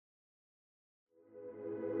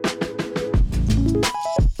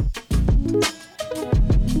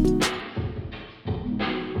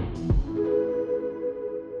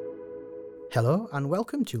Hello and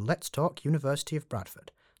welcome to Let's Talk University of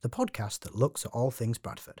Bradford, the podcast that looks at all things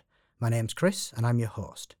Bradford. My name's Chris and I'm your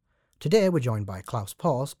host. Today we're joined by Klaus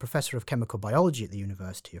Pors, Professor of Chemical Biology at the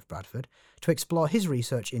University of Bradford, to explore his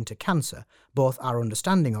research into cancer, both our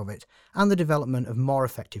understanding of it and the development of more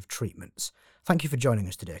effective treatments. Thank you for joining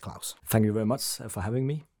us today, Klaus. Thank you very much for having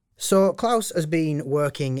me. So Klaus has been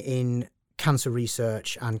working in cancer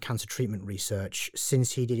research and cancer treatment research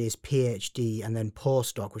since he did his PhD and then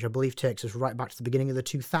postdoc, which I believe takes us right back to the beginning of the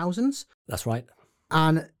 2000s. That's right.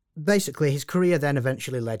 And basically his career then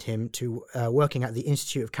eventually led him to working at the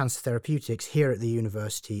Institute of Cancer Therapeutics here at the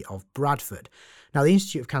University of Bradford. Now, the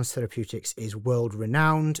Institute of Cancer Therapeutics is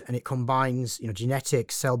world-renowned, and it combines,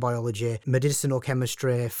 genetics, cell biology, medicinal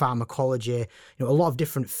chemistry, pharmacology, a lot of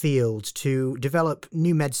different fields to develop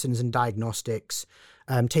new medicines and diagnostics,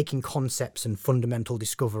 taking concepts and fundamental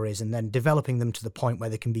discoveries and then developing them to the point where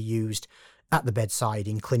they can be used at the bedside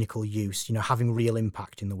in clinical use, having real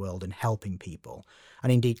impact in the world and helping people.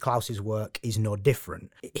 And indeed, Klaus's work is no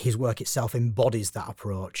different. His work itself embodies that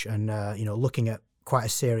approach and, looking at quite a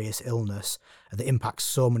serious illness that impacts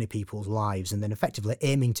so many people's lives and then effectively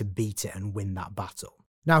aiming to beat it and win that battle.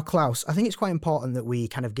 Now, Klaus, I think it's quite important that we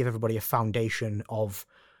kind of give everybody a foundation of,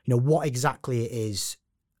 what exactly it is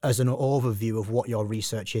as an overview of what your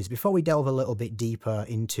research is before we delve a little bit deeper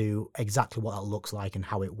into exactly what that looks like and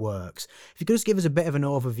how it works. If you could just give us a bit of an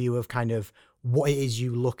overview of kind of what it is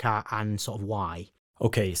you look at and sort of why.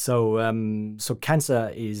 Okay, so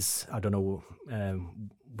cancer is, I don't know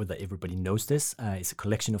whether everybody knows this, it's a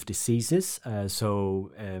collection of diseases.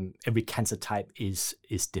 Every cancer type is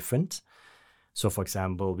different. So, for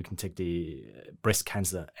example, we can take the breast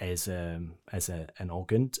cancer as an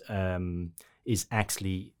organ. Is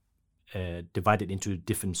actually divided into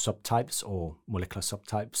different subtypes or molecular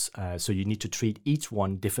subtypes. So you need to treat each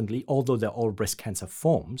one differently. Although they're all breast cancer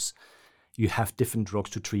forms, you have different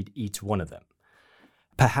drugs to treat each one of them.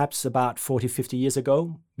 Perhaps about 40, 50 years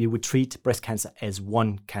ago, we would treat breast cancer as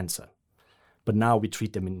one cancer. But now we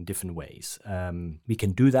treat them in different ways. We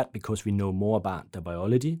can do that because we know more about the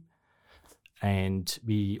biology. And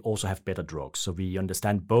we also have better drugs. So we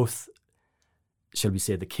understand both, shall we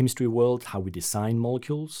say, the chemistry world, how we design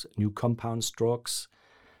molecules, new compounds, drugs,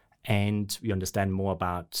 and we understand more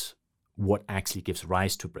about what actually gives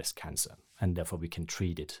rise to breast cancer, and therefore we can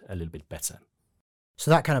treat it a little bit better.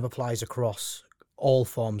 So that kind of applies across all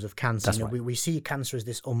forms of cancer. That's right. We see cancer as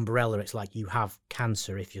this umbrella. It's like you have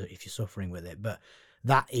cancer if you're suffering with it, but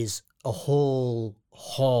that is a whole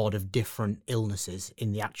horde of different illnesses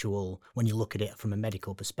in the actual, when you look at it from a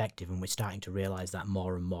medical perspective, and we're starting to realize that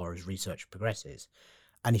more and more as research progresses.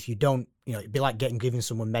 And if you don't, it'd be like giving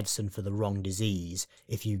someone medicine for the wrong disease.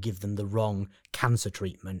 If you give them the wrong cancer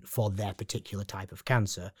treatment for their particular type of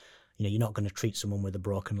cancer, you're not going to treat someone with a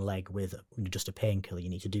broken leg with just a painkiller. You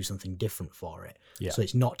need to do something different for it. Yeah. So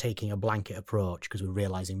it's not taking a blanket approach, because we're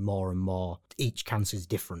realizing more and more each cancer is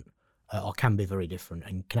different. Or can be very different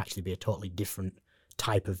and can actually be a totally different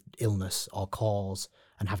type of illness or cause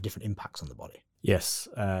and have different impacts on the body. Yes.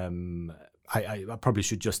 I probably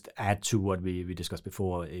should just add to what we discussed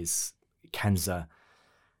before is cancer.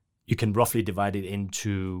 You can roughly divide it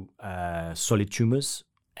into solid tumors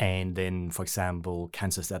and then, for example,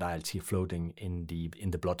 cancers that are actually floating in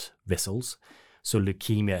the blood vessels. So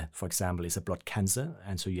leukemia, for example, is a blood cancer.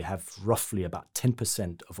 And so you have roughly about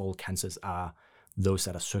 10% of all cancers are those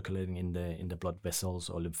that are circulating in the blood vessels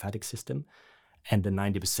or lymphatic system, and the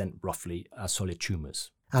 90% roughly are solid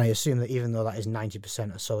tumors. And I assume that even though that is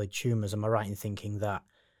 90% of solid tumors, am I right in thinking that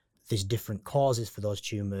there's different causes for those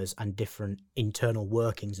tumors and different internal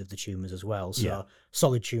workings of the tumors as well? So Yeah.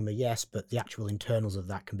 Solid tumor, yes, but the actual internals of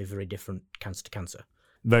that can be very different cancer to cancer.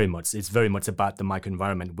 Very much. It's very much about the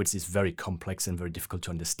microenvironment, which is very complex and very difficult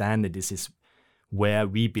to understand. And this is where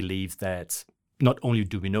we believe that not only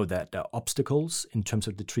do we know that there are obstacles in terms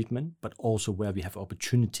of the treatment, but also where we have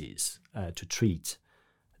opportunities to treat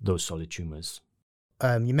those solid tumors.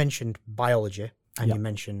 You mentioned biology and Yeah. you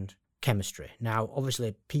mentioned chemistry. Now,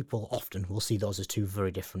 obviously, people often will see those as two very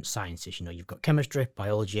different sciences. You've got chemistry,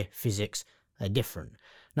 biology, physics, they're different.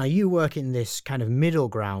 Now, you work in this kind of middle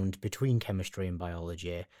ground between chemistry and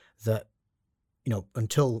biology that,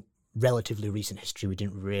 until relatively recent history, we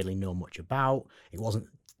didn't really know much about. It wasn't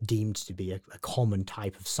deemed to be a common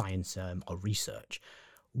type of science or research.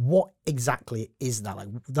 What exactly is that? Like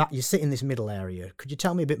that, you sit in this middle area. Could you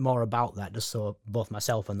tell me a bit more about that, just so both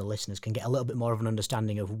myself and the listeners can get a little bit more of an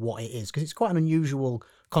understanding of what it is? Because it's quite an unusual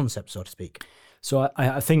concept, so to speak. So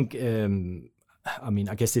I think I mean,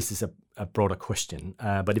 I guess this is a broader question,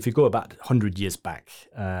 but if you go about 100 years back,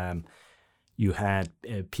 you had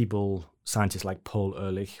scientists like Paul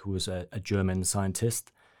Ehrlich, who was a German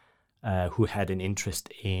scientist, who had an interest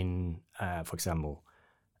in, for example,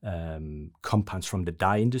 compounds from the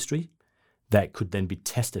dye industry that could then be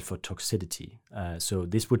tested for toxicity. So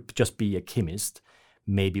this would just be a chemist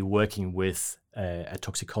maybe working with a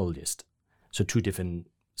toxicologist. So two different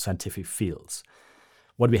scientific fields.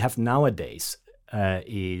 What we have nowadays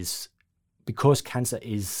is, because cancer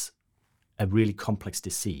is a really complex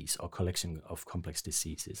disease or collection of complex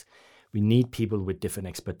diseases, we need people with different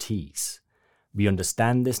expertise. We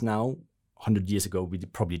understand this now. 100 years ago, we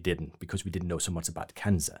probably didn't, because we didn't know so much about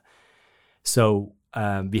cancer. So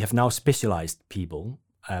we have now specialized people.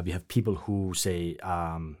 We have people who say,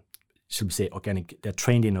 should we say, they're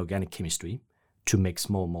trained in organic chemistry to make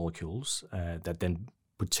small molecules that then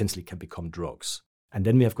potentially can become drugs. And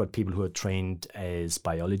then we have got people who are trained as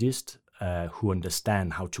biologists who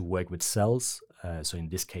understand how to work with cells. So in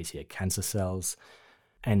this case here, cancer cells.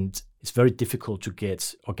 And it's very difficult to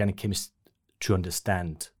get organic chemists to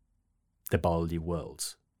understand the biology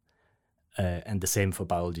world. And the same for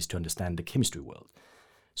biologists to understand the chemistry world.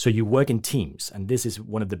 So you work in teams. And this is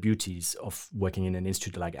one of the beauties of working in an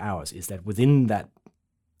institute like ours, is that within that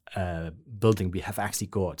building, we have actually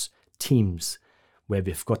got teams where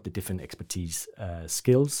we've got the different expertise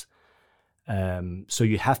skills. So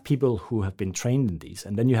you have people who have been trained in these,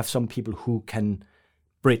 and then you have some people who can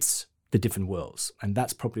bridge the different worlds. And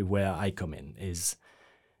that's probably where I come in. Is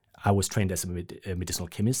I was trained as a medicinal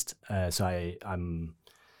chemist. So I'm,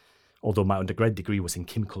 although my undergrad degree was in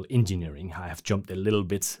chemical engineering, I have jumped a little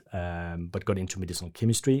bit, but got into medicinal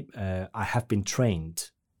chemistry. I have been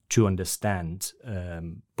trained to understand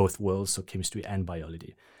both worlds, so chemistry and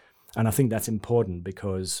biology. And I think that's important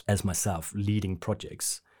because, as myself leading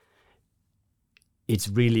projects, it's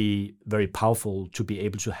really very powerful to be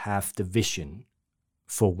able to have the vision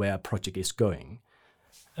for where a project is going.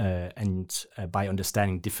 And by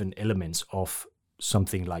understanding different elements of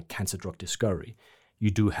something like cancer drug discovery, you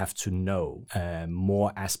do have to know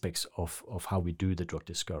more aspects of how we do the drug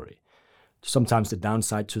discovery. Sometimes the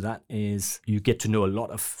downside to that is you get to know a lot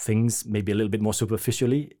of things, maybe a little bit more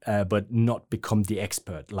superficially, but not become the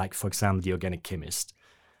expert, like, for example, the organic chemist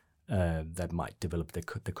that might develop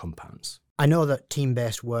the compounds. I know that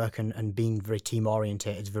team-based work and being very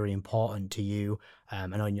team-orientated is very important to you. I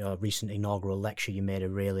know in your recent inaugural lecture, you made a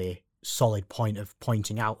really solid point of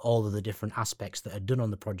pointing out all of the different aspects that are done on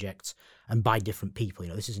the project and by different people.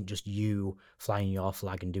 This isn't just you flying your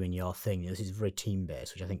flag and doing your thing. This is very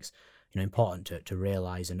team-based, which I think is important to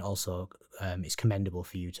realise, and also it's commendable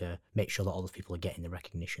for you to make sure that all those people are getting the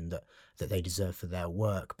recognition that they deserve for their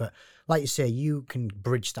work. But like you say, you can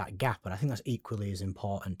bridge that gap, and I think that's equally as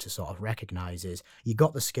important to sort of recognise is you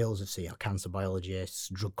got the skills of, say, cancer biologists,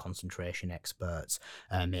 drug concentration experts,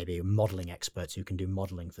 maybe modelling experts who can do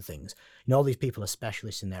modelling for things. All these people are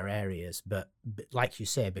specialists in their areas, but like you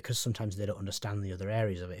say, because sometimes they don't understand the other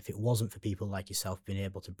areas of it, if it wasn't for people like yourself being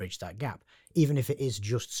able to bridge that gap, even if it is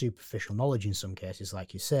just superficial knowledge in some cases,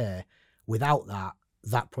 like you say, without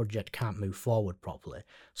that project can't move forward properly.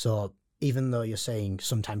 So even though you're saying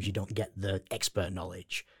sometimes you don't get the expert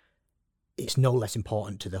knowledge, it's no less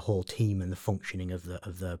important to the whole team and the functioning of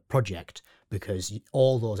the project, because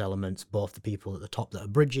all those elements, both the people at the top that are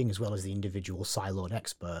bridging as well as the individual siloed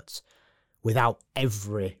experts, without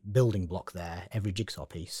every building block there, every jigsaw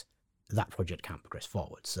piece, that project can't progress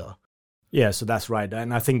forward. So that's right.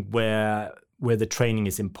 And I think where the training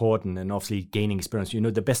is important, and obviously gaining experience,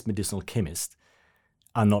 the best medicinal chemists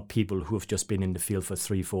are not people who have just been in the field for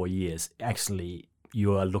 3-4 years. Actually,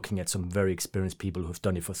 you are looking at some very experienced people who have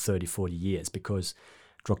done it for 30-40 years, because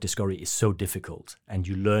drug discovery is so difficult and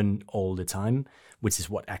you learn all the time, which is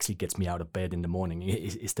what actually gets me out of bed in the morning,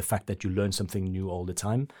 is the fact that you learn something new all the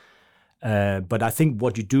time. But I think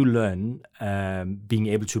what you do learn, being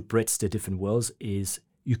able to bridge the different worlds, is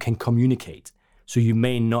you can communicate. So you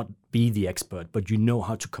may not be the expert, but you know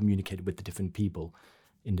how to communicate with the different people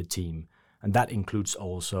in the team. And that includes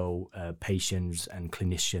also patients and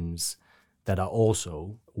clinicians that are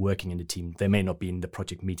also working in the team. They may not be in the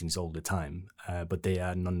project meetings all the time, but they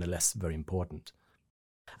are nonetheless very important.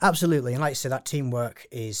 Absolutely. And like I say, that teamwork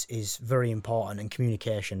is very important, and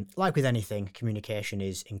communication, like with anything, communication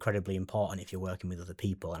is incredibly important if you're working with other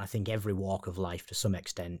people. And I think every walk of life, to some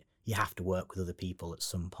extent, you have to work with other people at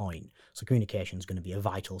some point. So communication is going to be a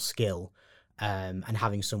vital skill, and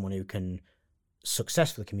having someone who can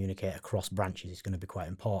successfully communicate across branches is going to be quite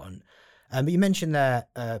important. But you mentioned there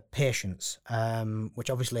patients, which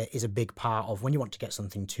obviously is a big part of when you want to get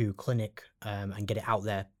something to clinic and get it out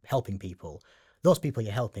there helping people. those people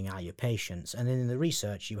you're helping are your patients. And then in the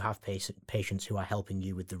research, you have patients who are helping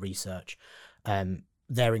you with the research.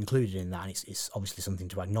 They're included in that, and it's obviously something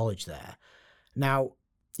to acknowledge there. Now,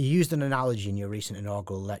 you used an analogy in your recent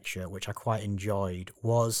inaugural lecture, which I quite enjoyed,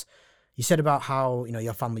 was you said about how,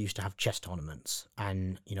 your family used to have chess tournaments,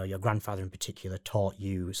 and, your grandfather in particular taught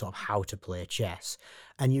you sort of how to play chess.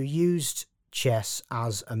 And you used chess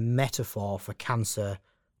as a metaphor for cancer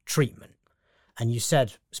treatment. And you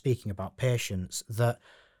said, speaking about patients, that,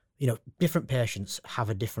 different patients have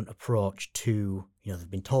a different approach to, they've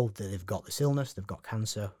been told that they've got this illness, they've got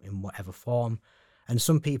cancer in whatever form. And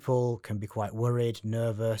some people can be quite worried,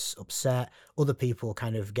 nervous, upset. Other people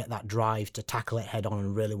kind of get that drive to tackle it head on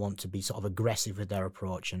and really want to be sort of aggressive with their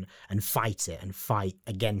approach and fight it and fight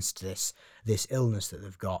against this illness that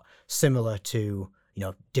they've got. Similar to,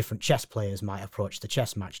 different chess players might approach the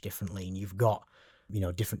chess match differently. And you've got,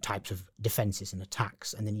 different types of defenses and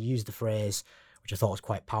attacks. And then you use the phrase, which I thought was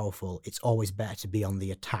quite powerful, it's always better to be on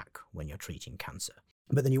the attack when you're treating cancer.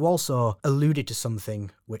 But then you also alluded to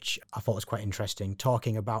something which I thought was quite interesting,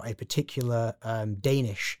 talking about a particular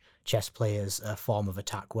Danish chess player's form of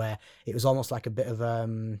attack, where it was almost like a bit of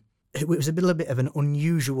it was a little bit of an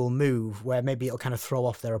unusual move, where maybe it'll kind of throw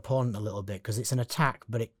off their opponent a little bit because it's an attack,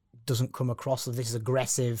 but it doesn't come across as this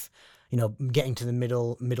aggressive, getting to the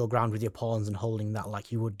middle ground with your pawns and holding that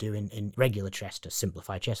like you would do in regular chess, to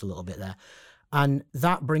simplify chess a little bit there. And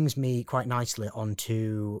that brings me quite nicely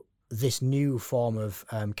onto this new form of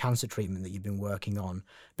cancer treatment that you've been working on,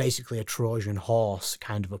 basically a Trojan horse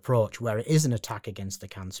kind of approach, where it is an attack against the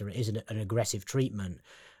cancer, it is an aggressive treatment,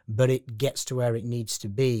 but it gets to where it needs to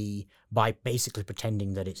be by basically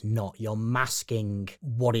pretending that it's not. You're masking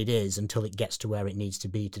what it is until it gets to where it needs to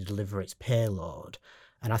be to deliver its payload.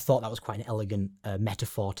 And I thought that was quite an elegant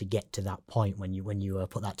metaphor to get to that point when you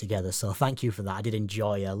put that together. So thank you for that. I did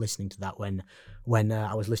enjoy listening to that when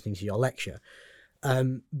I was listening to your lecture.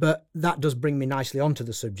 But that does bring me nicely onto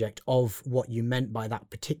the subject of what you meant by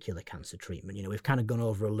that particular cancer treatment. We've kind of gone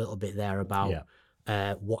over a little bit there about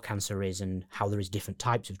what cancer is and how there is different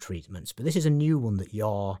types of treatments. But this is a new one that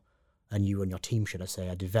you and your team, should I say,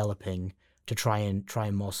 are developing to try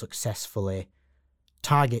and more successfully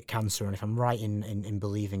target cancer. And if I'm right in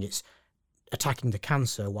believing it's attacking the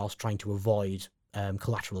cancer whilst trying to avoid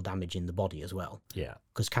collateral damage in the body as well. Yeah.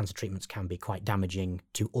 Because cancer treatments can be quite damaging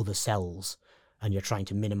to other cells, and you're trying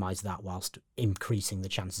to minimize that whilst increasing the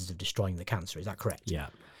chances of destroying the cancer. Is that correct? Yeah.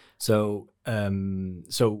 So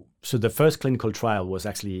the first clinical trial was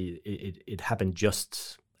actually, it happened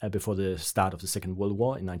just before the start of the Second World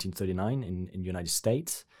War in 1939 in the United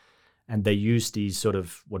States. And they used these sort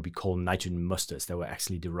of what we call nitrogen mustards that were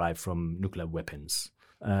actually derived from nuclear weapons,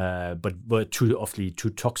 but were too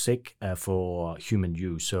toxic for human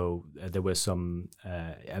use. So there was some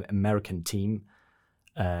American team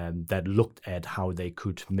that looked at how they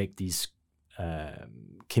could make these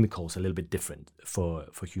chemicals a little bit different for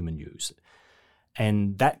human use.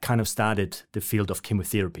 And that kind of started the field of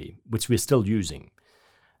chemotherapy, which we're still using.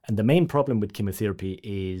 And the main problem with chemotherapy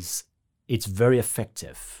is it's very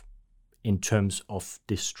effective in terms of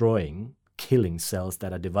killing cells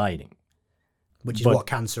that are dividing. Which is what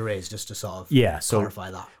cancer is, just to sort of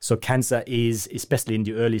clarify that. So cancer is, especially in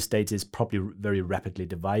the early stages, probably very rapidly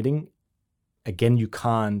dividing. Again, you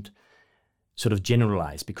can't sort of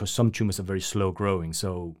generalize because some tumors are very slow growing.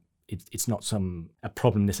 So it's not a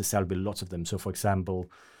problem necessarily with lots of them. So for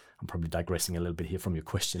example, I'm probably digressing a little bit here from your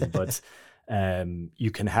question, but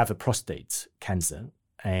you can have a prostate cancer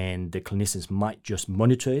and the clinicians might just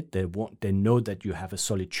monitor it. They know that you have a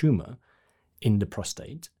solid tumor in the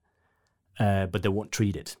prostate, but they won't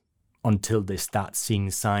treat it until they start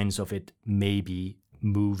seeing signs of it maybe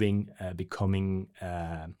moving, becoming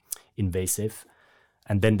invasive,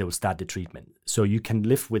 and then they will start the treatment. So you can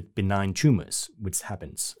live with benign tumors, which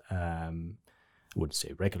happens, I wouldn't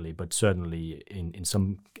say regularly, but certainly in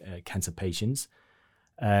some cancer patients.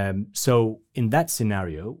 So in that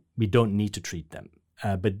scenario, we don't need to treat them.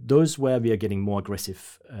 But those where we are getting more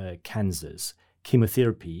aggressive cancers,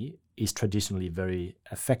 chemotherapy is traditionally very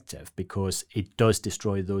effective because it does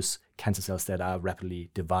destroy those cancer cells that are rapidly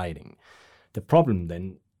dividing. The problem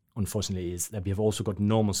then, unfortunately, is that we have also got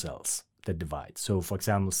normal cells that divide. So, for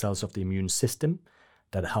example, cells of the immune system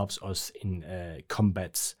that helps us in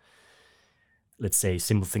combat, let's say,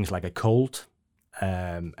 simple things like a cold.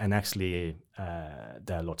 And actually,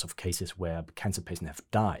 there are lots of cases where cancer patients have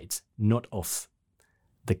died, not of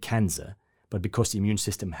the cancer, but because the immune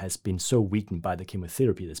system has been so weakened by the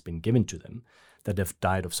chemotherapy that's been given to them, that have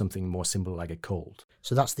died of something more simple like a cold.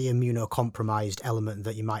 So that's the immunocompromised element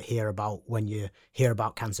that you might hear about when you hear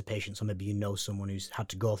about cancer patients, or maybe you know someone who's had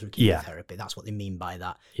to go through chemotherapy. That's what they mean by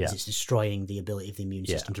that. Is it's destroying the ability of the immune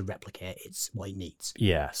system to replicate what it needs.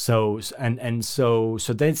 Yeah. So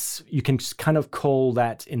that's, you can kind of call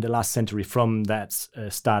that in the last century, from that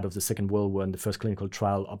start of the Second World War and the first clinical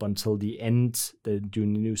trial up until the end,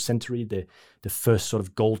 during the new century, the first sort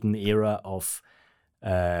of golden era of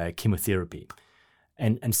chemotherapy.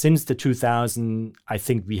 And since the 2000, I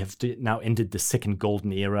think we have now entered the second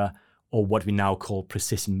golden era, or what we now call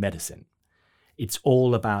precision medicine. It's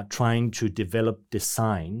all about trying to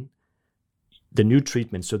design the new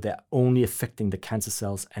treatments so they're only affecting the cancer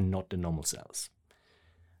cells and not the normal cells.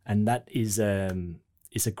 And that is a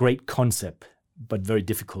great concept, but very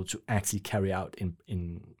difficult to actually carry out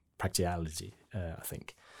in practicality, I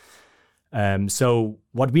think. So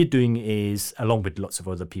what we're doing is, along with lots of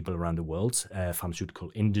other people around the world, pharmaceutical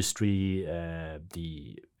industry,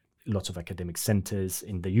 lots of academic centers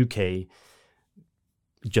in the UK,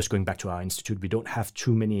 just going back to our institute, we don't have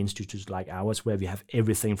too many institutes like ours where we have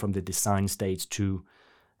everything from the design stage to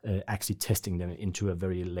actually testing them into a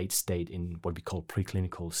very late state in what we call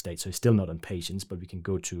preclinical state. So it's still not on patients, but we can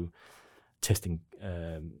go to testing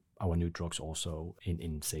our new drugs also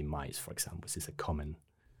in say, mice, for example, which is a common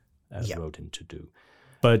rodent to do.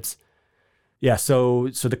 But yeah, so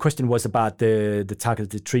the question was about the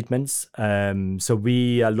targeted treatments. So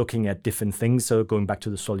we are looking at different things. So going back to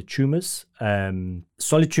the solid tumors, the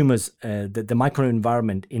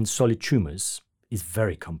microenvironment in solid tumors is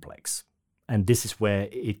very complex. And this is where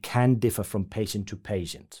it can differ from patient to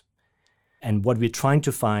patient. And what we're trying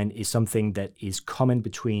to find is something that is common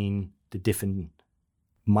between the different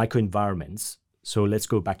microenvironments. So let's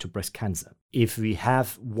go back to breast cancer. If we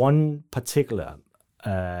have one particular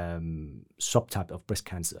subtype of breast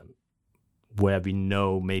cancer where we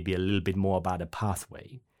know maybe a little bit more about a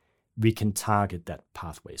pathway, we can target that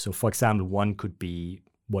pathway. So for example, one could be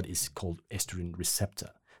what is called estrogen receptor.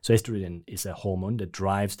 So estrogen is a hormone that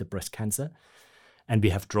drives the breast cancer, and we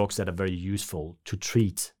have drugs that are very useful to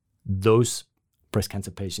treat those breast cancer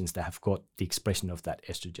patients that have got the expression of that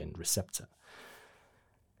estrogen receptor.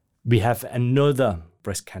 We have another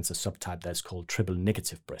breast cancer subtype that's called triple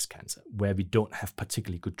negative breast cancer, where we don't have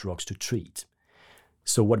particularly good drugs to treat.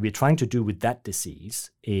 So what we're trying to do with that disease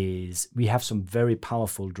is we have some very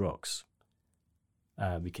powerful drugs.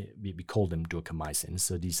 We call them duocarmycins.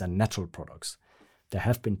 So these are natural products that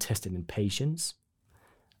have been tested in patients,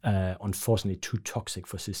 unfortunately too toxic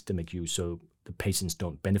for systemic use. So the patients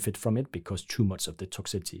don't benefit from it because too much of the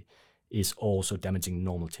toxicity is also damaging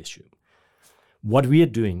normal tissue. What we are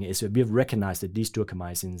doing is we have recognized that these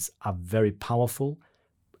duocarmycins are very powerful,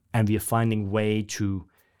 and we are finding a way to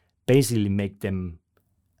basically make them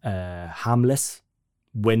harmless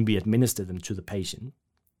when we administer them to the patient.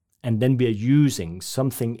 And then we are using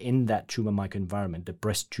something in that tumor microenvironment, the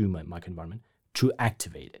breast tumor microenvironment, to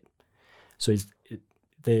activate it. So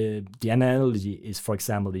the analogy is, for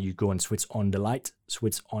example, that you go and switch on the light,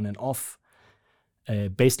 switch on and off.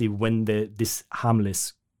 Basically, when this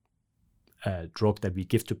harmless drug that we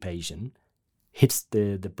give to patient hits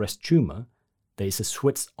the breast tumor, there is a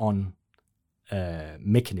switch on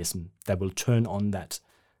mechanism that will turn on that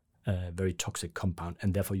very toxic compound,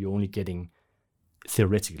 and therefore you're only getting,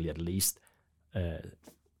 theoretically at least,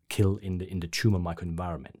 kill in the tumor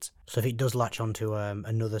microenvironment. So if it does latch onto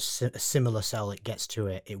another similar cell, it gets to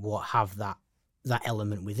it, it won't have that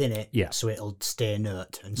element within it, so it'll stay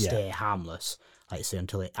inert and stay harmless, like you say,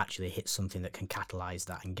 until it actually hits something that can catalyze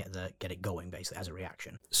that and get it going, basically, as a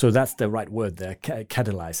reaction. So that's the right word there,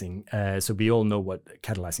 catalyzing. So we all know what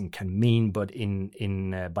catalyzing can mean, but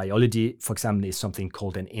in biology, for example, is something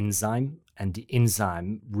called an enzyme, and the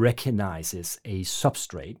enzyme recognizes a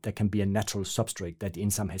substrate that can be a natural substrate that the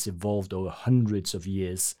enzyme has evolved over hundreds of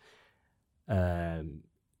years to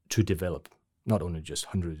develop. Not only just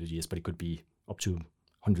hundreds of years, but it could be up to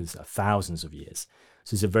hundreds of thousands of years.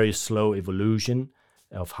 So it's a very slow evolution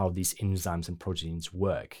of how these enzymes and proteins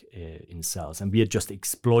work in cells. And we are just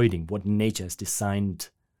exploiting what nature has designed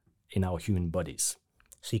in our human bodies.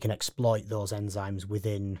 So you can exploit those enzymes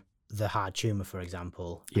within the hard tumor, for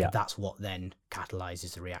example. And that's what then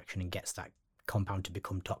catalyzes the reaction and gets that compound to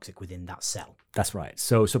become toxic within that cell. That's right.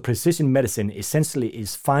 So precision medicine essentially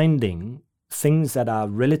is finding things that are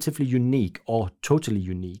relatively unique or totally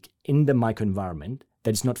unique in the microenvironment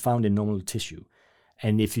that is not found in normal tissue.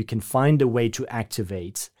 And if you can find a way to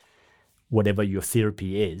activate whatever your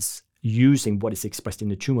therapy is using what is expressed in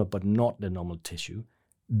the tumor but not the normal tissue,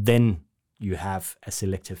 then you have a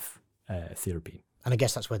selective therapy. And I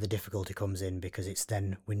guess that's where the difficulty comes in, because it's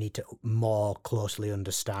then we need to more closely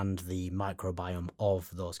understand the microbiome of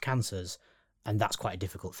those cancers, and that's quite a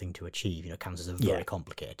difficult thing to achieve. Cancers are very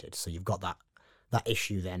complicated, so you've got that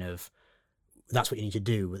issue then of that's what you need to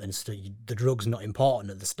do, and so the drug's not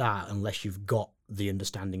important at the start unless you've got the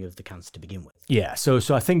understanding of the cancer to begin with. Yeah, so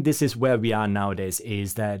I think this is where we are nowadays,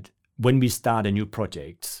 is that when we start a new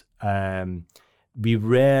project, we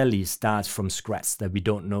rarely start from scratch, that we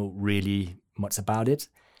don't know really much about it.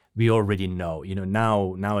 We already know.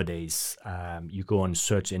 Nowadays, you go on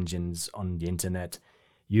search engines on the internet,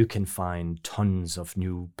 you can find tons of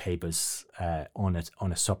new papers on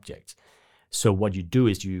a subject. So what you do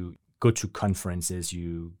is you go to conferences,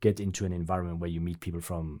 you get into an environment where you meet people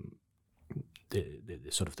from the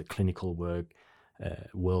sort of the clinical world,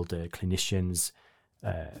 clinicians,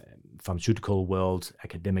 pharmaceutical world,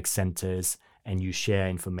 academic centers, and you share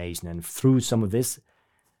information. And through some of this,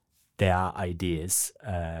 there are ideas,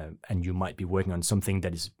 and you might be working on something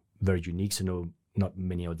that is very unique, so not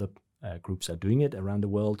many other groups are doing it around the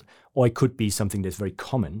world. Or it could be something that's very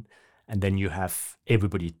common, and then you have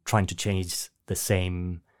everybody trying to change the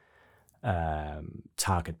same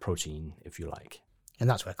target protein, if you like. And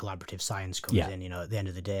that's where collaborative science comes in. At the end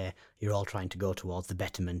of the day, you're all trying to go towards the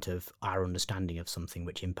betterment of our understanding of something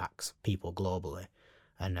which impacts people globally.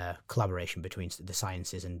 And collaboration between the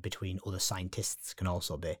sciences and between other scientists can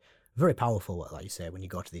also be very powerful, like you say, when you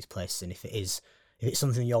go to these places. And if it's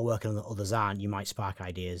something you're working on that others aren't, you might spark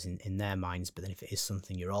ideas in their minds. But then if it is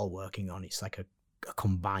something you're all working on, it's like a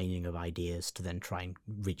combining of ideas to then try and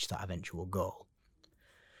reach that eventual goal.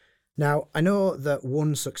 Now, I know that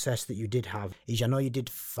one success that you did have is I know you did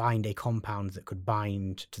find a compound that could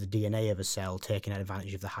bind to the DNA of a cell, taking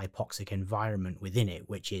advantage of the hypoxic environment within it,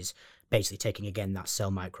 which is basically taking, again, that cell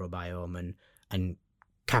microbiome and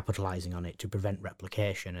capitalizing on it to prevent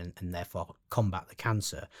replication and therefore combat the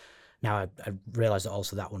cancer. Now, I realise that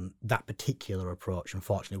also that particular approach,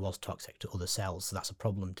 unfortunately, was toxic to other cells, so that's a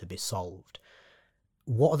problem to be solved.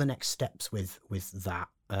 What are the next steps with that,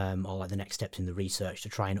 or like the next steps in the research to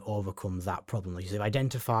try and overcome that problem? Like you've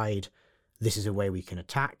identified this is a way we can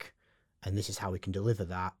attack, and this is how we can deliver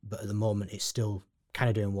that, but at the moment it's still kind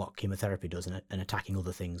of doing what chemotherapy does and attacking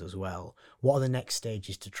other things as well. What are the next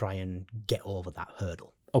stages to try and get over that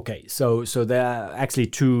hurdle? Okay, so there are actually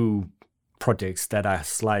two projects that are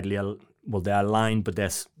slightly, they're aligned, but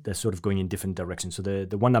they're sort of going in different directions. So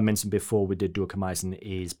the one I mentioned before with the duocarmycin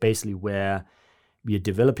is basically where we are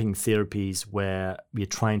developing therapies where we are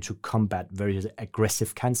trying to combat very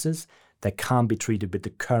aggressive cancers that can't be treated with the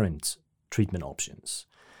current treatment options.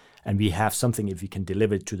 And we have something, if we can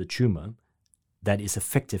deliver it to the tumor, that is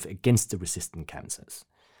effective against the resistant cancers.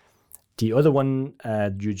 The other one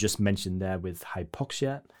you just mentioned there with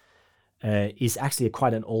hypoxia is actually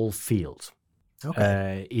quite an old field.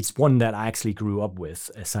 Okay. It's one that I actually grew up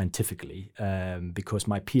with scientifically because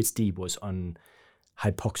my PhD was on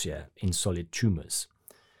hypoxia in solid tumors.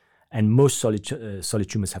 And most solid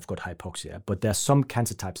tumors have got hypoxia, but there are some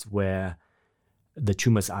cancer types where the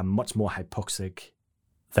tumors are much more hypoxic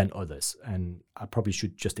than others. And I probably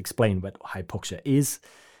should just explain what hypoxia is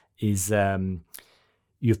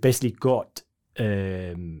you've basically got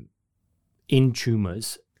in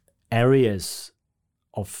tumors areas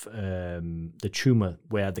of the tumor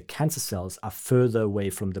where the cancer cells are further away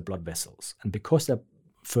from the blood vessels. And because they're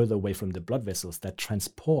further away from the blood vessels that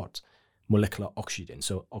transport molecular oxygen,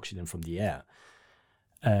 so oxygen from the air,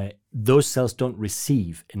 those cells don't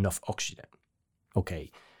receive enough oxygen.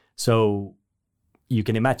 Okay, so you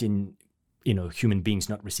can imagine, human beings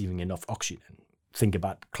not receiving enough oxygen. Think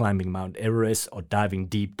about climbing Mount Everest or diving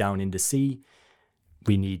deep down in the sea.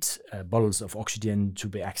 We need bottles of oxygen to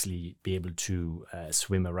be able to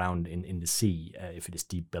swim around in the sea if it is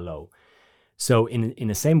deep below. So in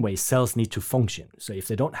the same way, cells need to function. So if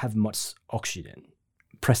they don't have much oxygen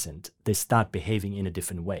present, they start behaving in a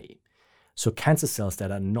different way. So cancer cells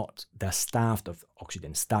that are they're starved of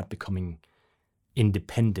oxygen, start becoming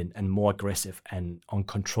independent and more aggressive and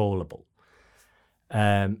uncontrollable.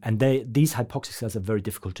 And these hypoxic cells are very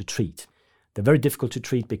difficult to treat. They're very difficult to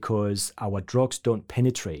treat because our drugs don't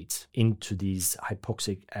penetrate into these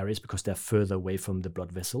hypoxic areas because they're further away from the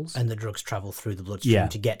blood vessels. And the drugs travel through the bloodstream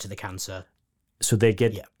to get to the cancer. So they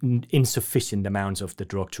get insufficient amounts of the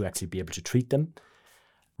drug to actually be able to treat them.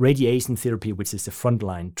 Radiation therapy, which is the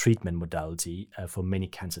frontline treatment modality for many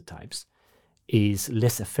cancer types, is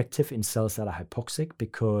less effective in cells that are hypoxic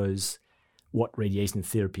because what radiation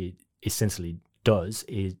therapy essentially does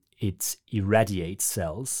is it irradiates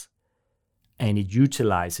cells and it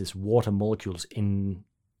utilizes water molecules in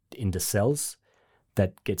the cells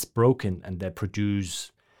that gets broken and they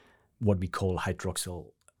produce what we call hydroxyl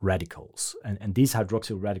radicals. And these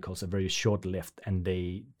hydroxyl radicals are very short-lived, and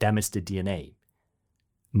they damage the DNA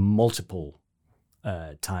multiple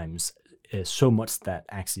times, so much that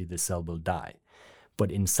actually the cell will die.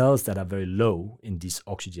 But in cells that are very low in these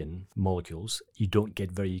oxygen molecules, you don't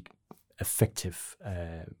get very effective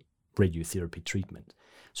radiotherapy treatment.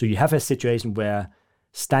 So you have a situation where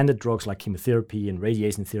standard drugs like chemotherapy and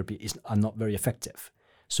radiation therapy are not very effective.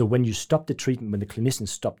 So when you stop the treatment, when the clinicians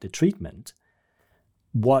stop the treatment,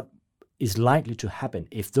 what is likely to happen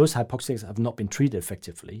if those hypoxics have not been treated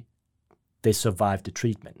effectively, they survive the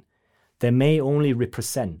treatment. They may only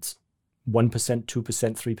represent 1%, 2%,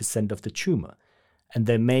 3% of the tumor, and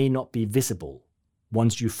they may not be visible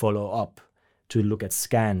once you follow up to look at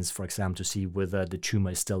scans, for example, to see whether the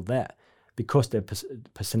tumor is still there. Because the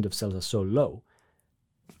percent of cells are so low,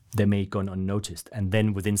 they may go unnoticed. And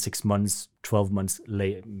then within 6 months, 12 months,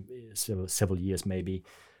 later, several years maybe,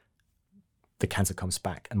 the cancer comes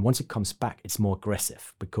back. And once it comes back, it's more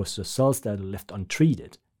aggressive because the cells that are left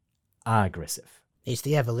untreated are aggressive. It's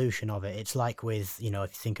the evolution of it. It's like with, if you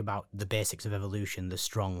think about the basics of evolution, the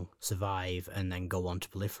strong survive and then go on to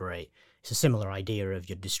proliferate. It's a similar idea of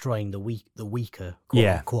you're destroying the weaker,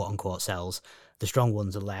 quote-unquote cells. The strong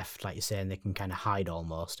ones are left, like you're saying, they can kind of hide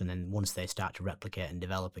almost. And then once they start to replicate and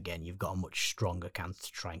develop again, you've got a much stronger cancer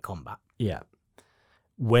to try and combat. Yeah.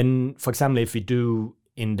 When, for example, if we do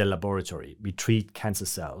in the laboratory, we treat cancer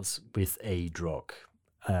cells with a drug.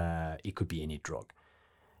 It could be any drug.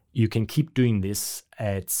 You can keep doing this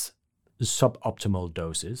at suboptimal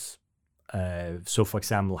doses. So, for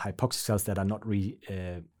example, hypoxic cells that are not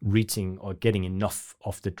reaching or getting enough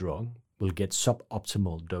of the drug will get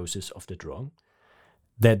suboptimal doses of the drug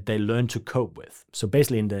that they learn to cope with. So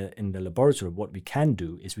basically in the laboratory, what we can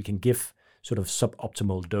do is we can give sort of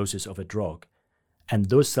suboptimal doses of a drug, and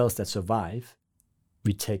those cells that survive,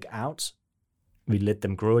 we take out, we let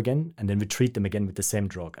them grow again, and then we treat them again with the same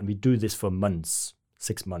drug. And we do this for months,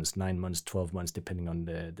 6 months, 9 months, 12 months, depending on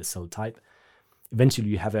the cell type. Eventually,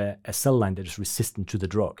 you have a cell line that is resistant to the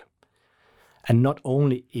drug. And not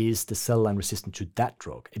only is the cell line resistant to that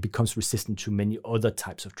drug, it becomes resistant to many other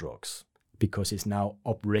types of drugs because it's now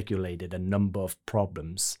upregulated a number of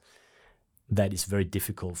problems that is very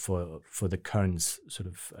difficult for the current sort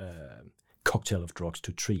of cocktail of drugs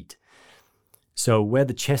to treat. So where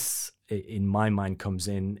the chess, in my mind, comes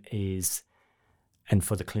in is, and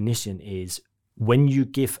for the clinician, is when you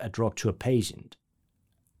give a drug to a patient,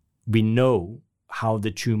 we know how the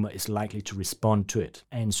tumor is likely to respond to it.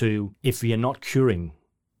 And so if we are not curing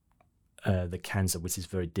the cancer, which is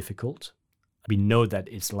very difficult, we know that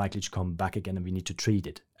it's likely to come back again and we need to treat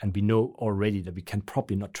it. And we know already that we can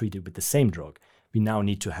probably not treat it with the same drug. We now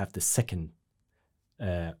need to have the second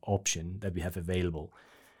option that we have available.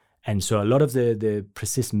 And so a lot of the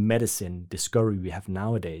precision medicine discovery we have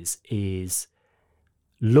nowadays is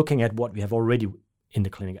looking at what we have already in the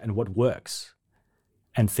clinic and what works,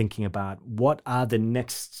 and thinking about what are the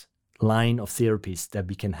next line of therapies that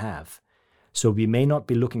we can have. So we may not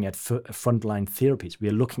be looking at frontline therapies. We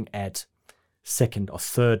are looking at second or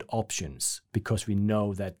third options because we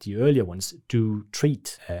know that the earlier ones do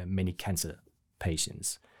treat many cancer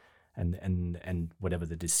patients and whatever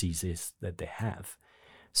the disease is that they have.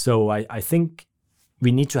 So I think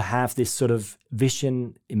we need to have this sort of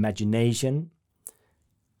vision, imagination,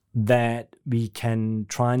 that we can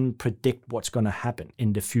try and predict what's going to happen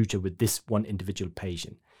in the future with this one individual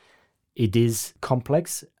patient. It is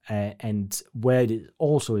complex, and where it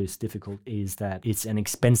also is difficult is that it's an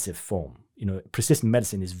expensive form. Precision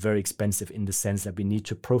medicine is very expensive in the sense that we need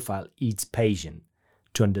to profile each patient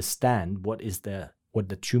to understand what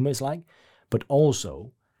the tumor is like, but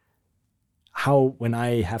also how, when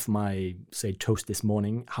I have my, say, toast this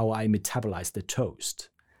morning, how I metabolize the toast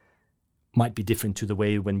might be different to the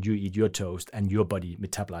way when you eat your toast and your body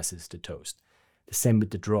metabolizes the toast. The same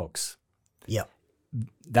with the drugs. Yeah.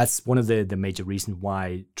 That's one of the major reasons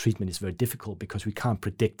why treatment is very difficult, because we can't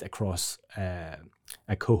predict across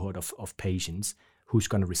a cohort of patients who's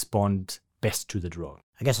going to respond best to the drug.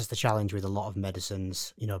 I guess that's the challenge with a lot of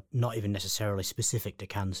medicines, not even necessarily specific to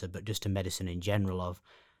cancer, but just to medicine in general, of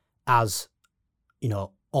as,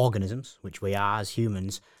 organisms, which we are as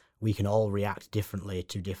humans, we can all react differently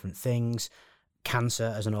to different things.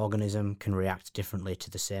 Cancer as an organism can react differently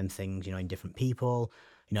to the same things, in different people.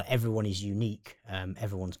 Everyone is unique.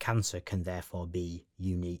 Everyone's cancer can therefore be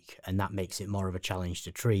unique, and that makes it more of a challenge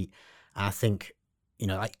to treat. And I think,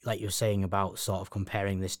 like you're saying about sort of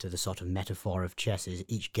comparing this to the sort of metaphor of chess, is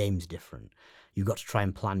each game's different. You've got to try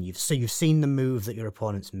and plan. You've seen the move that your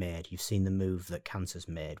opponent's made. You've seen the move that cancer's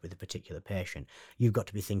made with a particular patient. You've got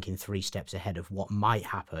to be thinking 3 steps ahead of what might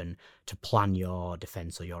happen to plan your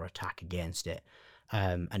defense or your attack against it.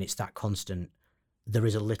 And it's that constant. There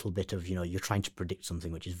is a little bit of, you're trying to predict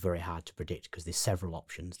something which is very hard to predict because there's several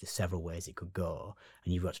options, there's several ways it could go,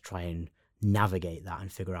 and you've got to try and navigate that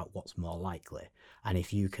and figure out what's more likely. And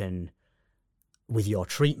if you can, with your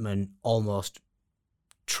treatment, almost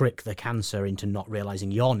trick the cancer into not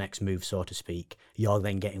realizing your next move, so to speak, you're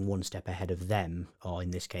then getting 1 step ahead of them, or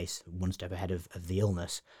in this case, 1 step ahead of the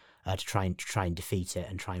illness, to try and defeat it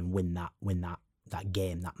and try and win that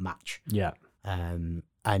game, that match. Yeah.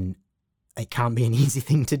 And it can't be an easy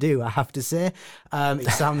thing to do, I have to say.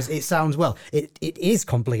 It sounds well. It is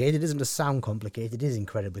complicated. It doesn't just sound complicated. It is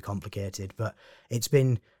incredibly complicated. But it's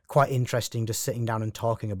been quite interesting just sitting down and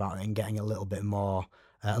talking about it and getting a little bit more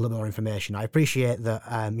information. I appreciate that.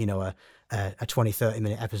 A 20-30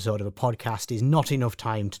 minute episode of a podcast is not enough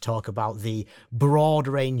time to talk about the broad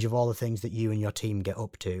range of all the things that you and your team get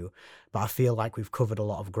up to. But I feel like we've covered a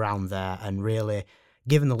lot of ground there and really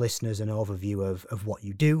given the listeners an overview of what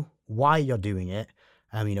you do, why you're doing it.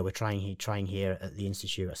 We're trying here at the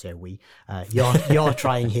Institute, I say we, you're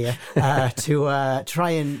trying here to try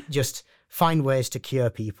and just find ways to cure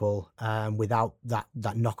people without that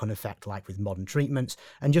knock-on effect like with modern treatments,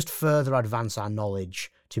 and just further advance our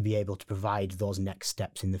knowledge to be able to provide those next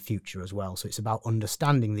steps in the future as well. So it's about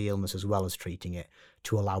understanding the illness as well as treating it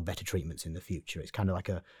to allow better treatments in the future. It's kind of like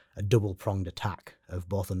a double-pronged attack of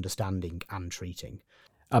both understanding and treating.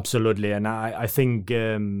 Absolutely. And I think,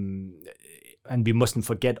 and we mustn't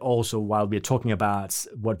forget also, while we're talking about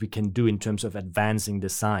what we can do in terms of advancing the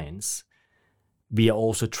science, we are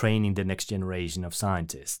also training the next generation of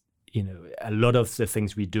scientists. A lot of the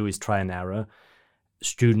things we do is try and error.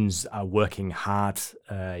 Students are working hard,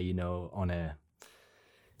 on a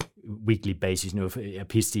weekly basis. A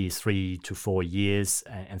PhD is 3 to 4 years,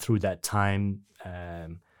 and through that time,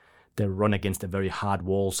 they run against a very hard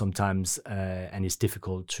wall sometimes, and it's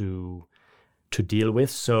difficult to deal with.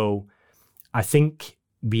 So I think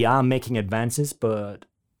we are making advances, but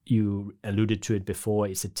you alluded to it before,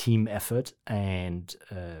 it's a team effort, and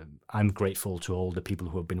I'm grateful to all the people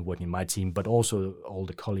who have been working in my team, but also all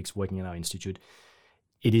the colleagues working in our institute.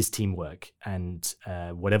 It is teamwork, and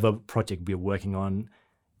whatever project we're working on,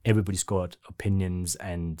 everybody's got opinions,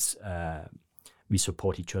 and we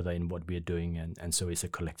support each other in what we're doing, and so it's a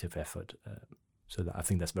collective effort. So I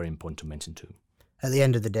think that's very important to mention too. At the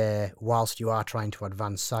end of the day, whilst you are trying to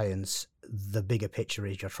advance science, the bigger picture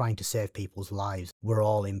is you're trying to save people's lives. We're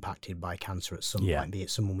all impacted by cancer at some point, be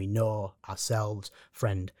it someone we know, ourselves,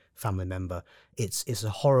 friend, family member. It's a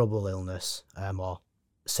horrible illness, or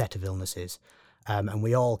set of illnesses, and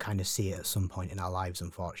we all kind of see it at some point in our lives,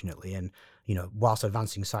 unfortunately. And, whilst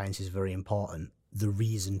advancing science is very important, the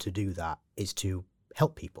reason to do that is to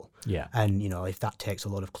help people. Yeah. And, if that takes a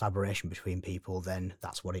lot of collaboration between people, then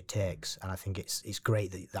that's what it takes. And I think it's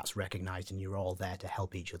great that that's recognised and you're all there to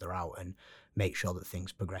help each other out and make sure that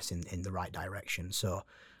things progress in the right direction. So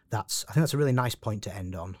I think that's a really nice point to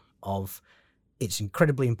end on, of it's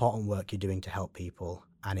incredibly important work you're doing to help people,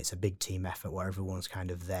 and it's a big team effort where everyone's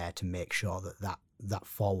kind of there to make sure that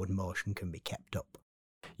forward motion can be kept up.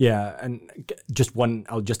 Yeah, and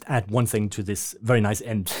I'll just add one thing to this very nice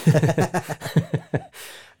end.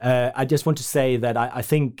 I just want to say that I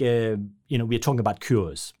think, we're talking about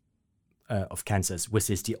cures of cancers, which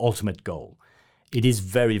is the ultimate goal. It is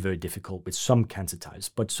very, very difficult with some cancer types,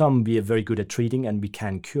 but some we are very good at treating and we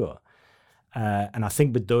can cure. And I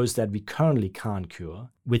think with those that we currently can't cure,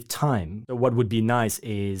 with time, what would be nice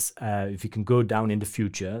is if you can go down in the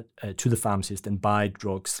future to the pharmacist and buy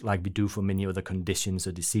drugs like we do for many other conditions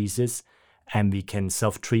or diseases, and we can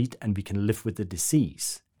self-treat and we can live with the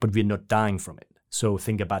disease, but we're not dying from it. So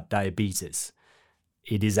think about diabetes.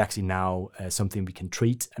 It is actually now something we can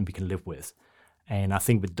treat and we can live with. And I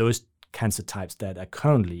think with those cancer types that are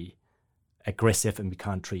currently aggressive and we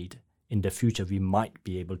can't treat, in the future we might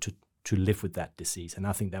be able to live with that disease. And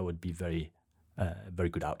I think that would be very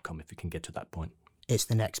good outcome if we can get to that point. It's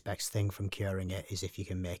the next best thing from curing it, is if you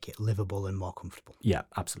can make it livable and more comfortable. Yeah,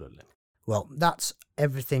 absolutely. Well, that's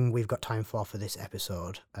everything we've got time for this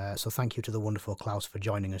episode. So thank you to the wonderful Klaus for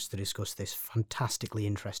joining us to discuss this fantastically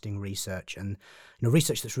interesting research, and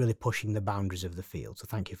research that's really pushing the boundaries of the field. So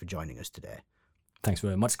thank you for joining us today. Thanks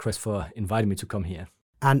very much, Chris, for inviting me to come here.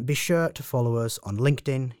 And be sure to follow us on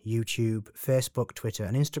LinkedIn, YouTube, Facebook, Twitter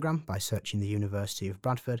and Instagram by searching the University of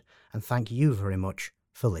Bradford. And thank you very much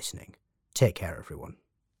for listening. Take care, everyone.